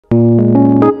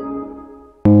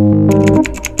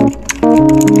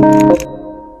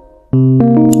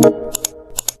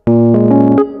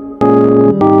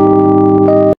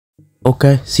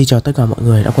Ok, xin chào tất cả mọi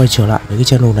người đã quay trở lại với cái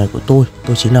channel này của tôi.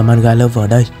 Tôi chính là Manga Lover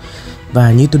đây.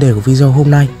 Và như tiêu đề của video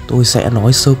hôm nay, tôi sẽ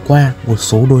nói sơ qua một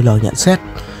số đôi lời nhận xét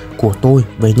của tôi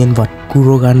về nhân vật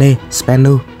Kurogane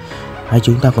Spanner, hay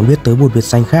chúng ta còn biết tới một biệt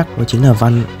danh khác, đó chính là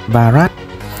Valvarad.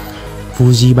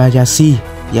 Fujibayashi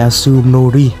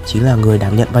Yasunori chính là người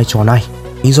đảm nhận vai trò này.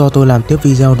 Lý do tôi làm tiếp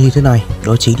video như thế này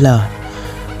đó chính là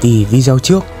vì video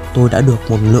trước tôi đã được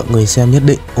một lượng người xem nhất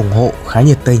định ủng hộ khá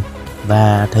nhiệt tình,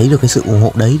 và thấy được cái sự ủng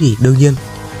hộ đấy thì đương nhiên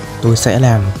tôi sẽ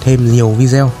làm thêm nhiều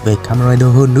video về Kamen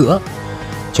Rider hơn nữa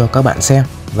cho các bạn xem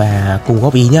và cùng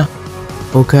góp ý nhá.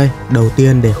 Ok, đầu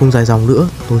tiên để không dài dòng nữa,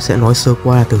 tôi sẽ nói sơ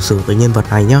qua tiểu sử về nhân vật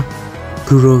này nhá.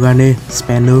 Kurogane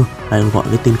Spanner, hay gọi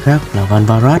với tên khác là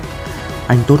Valvarad.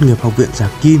 Anh tốt nghiệp học viện giả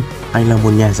kim. Anh là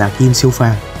một nhà giả kim siêu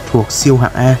phàm thuộc siêu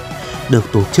hạng A, được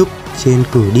tổ chức trên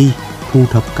cử đi thu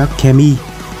thập các kemi.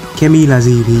 Kemi là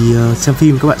gì thì xem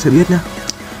phim các bạn sẽ biết nhé.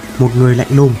 Một người lạnh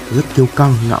lùng, rất kiêu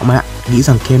căng, ngạo mạn, nghĩ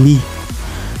rằng kemi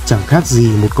chẳng khác gì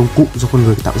một công cụ do con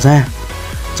người tạo ra.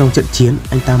 Trong trận chiến,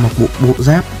 anh ta mặc bộ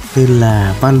giáp tên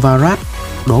là Valvarad.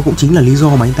 Đó cũng chính là lý do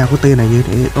mà anh ta có tên này như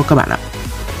thế đó các bạn ạ.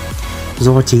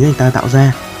 Do chính anh ta tạo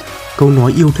ra. Câu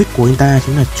nói yêu thích của anh ta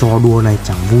chính là trò đùa này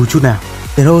chẳng vui chút nào.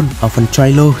 Thế hơn, ở phần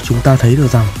trailer chúng ta thấy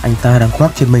được rằng anh ta đang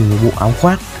khoác trên mình một bộ áo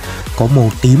khoác có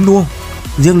màu tím luôn.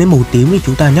 Riêng đến màu tím thì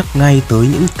chúng ta nhắc ngay tới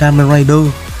những Kamen Rider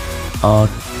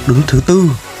đứng thứ tư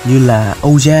như là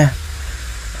Oja,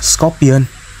 Scorpion,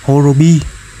 Horobi,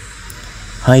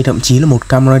 hay thậm chí là một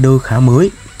Kamen Rider khá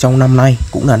mới trong năm nay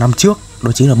cũng là năm trước,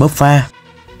 đó chính là Buffa.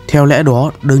 Theo lẽ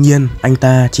đó, đương nhiên anh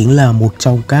ta chính là một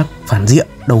trong các phản diện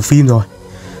đầu phim rồi,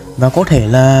 và có thể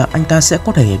là anh ta sẽ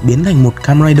có thể biến thành một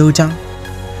Kamen Rider chăng?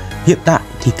 Hiện tại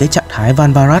thì cái trạng thái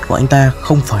Valvarad của anh ta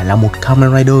không phải là một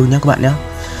Kamen Rider nhé các bạn nhé,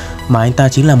 mà anh ta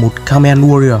chính là một Kamen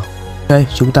Warrior. Ok,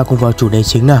 chúng ta cùng vào chủ đề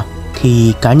chính nào.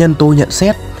 Thì cá nhân tôi nhận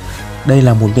xét đây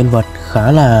là một nhân vật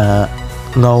khá là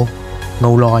ngầu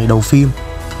lòi đầu phim.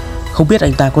 Không biết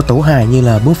anh ta có tấu hài như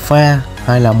là Buffa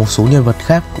hay là một số nhân vật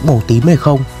khác cũng màu tím hay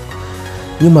không,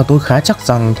 nhưng mà tôi khá chắc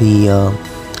rằng thì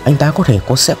anh ta có thể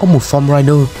sẽ có một form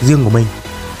rider riêng của mình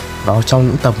vào trong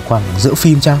những tầm khoảng giữa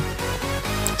phim chăng.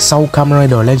 Sau Kamen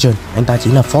Rider Legend, anh ta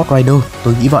chính là Force Rider,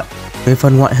 tôi nghĩ vậy. Về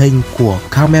phần ngoại hình của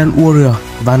Kamen Warrior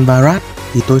Valvarad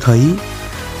thì tôi thấy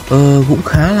cũng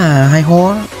khá là hay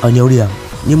ho ở nhiều điểm,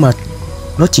 nhưng mà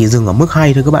nó chỉ dừng ở mức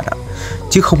hay thôi các bạn ạ,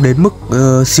 chứ không đến mức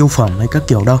siêu phẩm hay các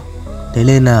kiểu đâu. Thế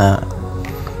nên là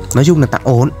nói chung là tạm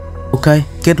ổn. Ok,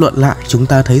 kết luận lại chúng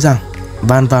ta thấy rằng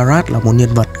Valvarad là một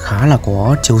nhân vật khá là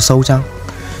có chiều sâu chăng,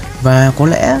 và có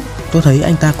lẽ tôi thấy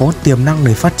anh ta có tiềm năng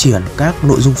để phát triển các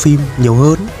nội dung phim nhiều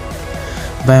hơn.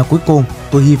 Và cuối cùng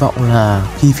tôi hy vọng là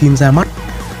khi phim ra mắt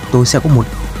tôi sẽ có một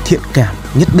thiện cảm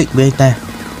nhất định với anh ta,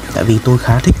 tại vì tôi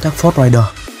khá thích các Force Rider.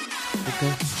 Ok,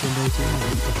 trên đây chính là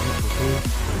những trải nghiệm của tôi về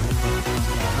nhân vật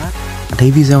Valvarad.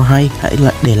 Thấy video hay hãy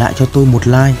để lại cho tôi một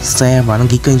like, share và đăng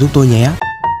ký kênh giúp tôi nhé.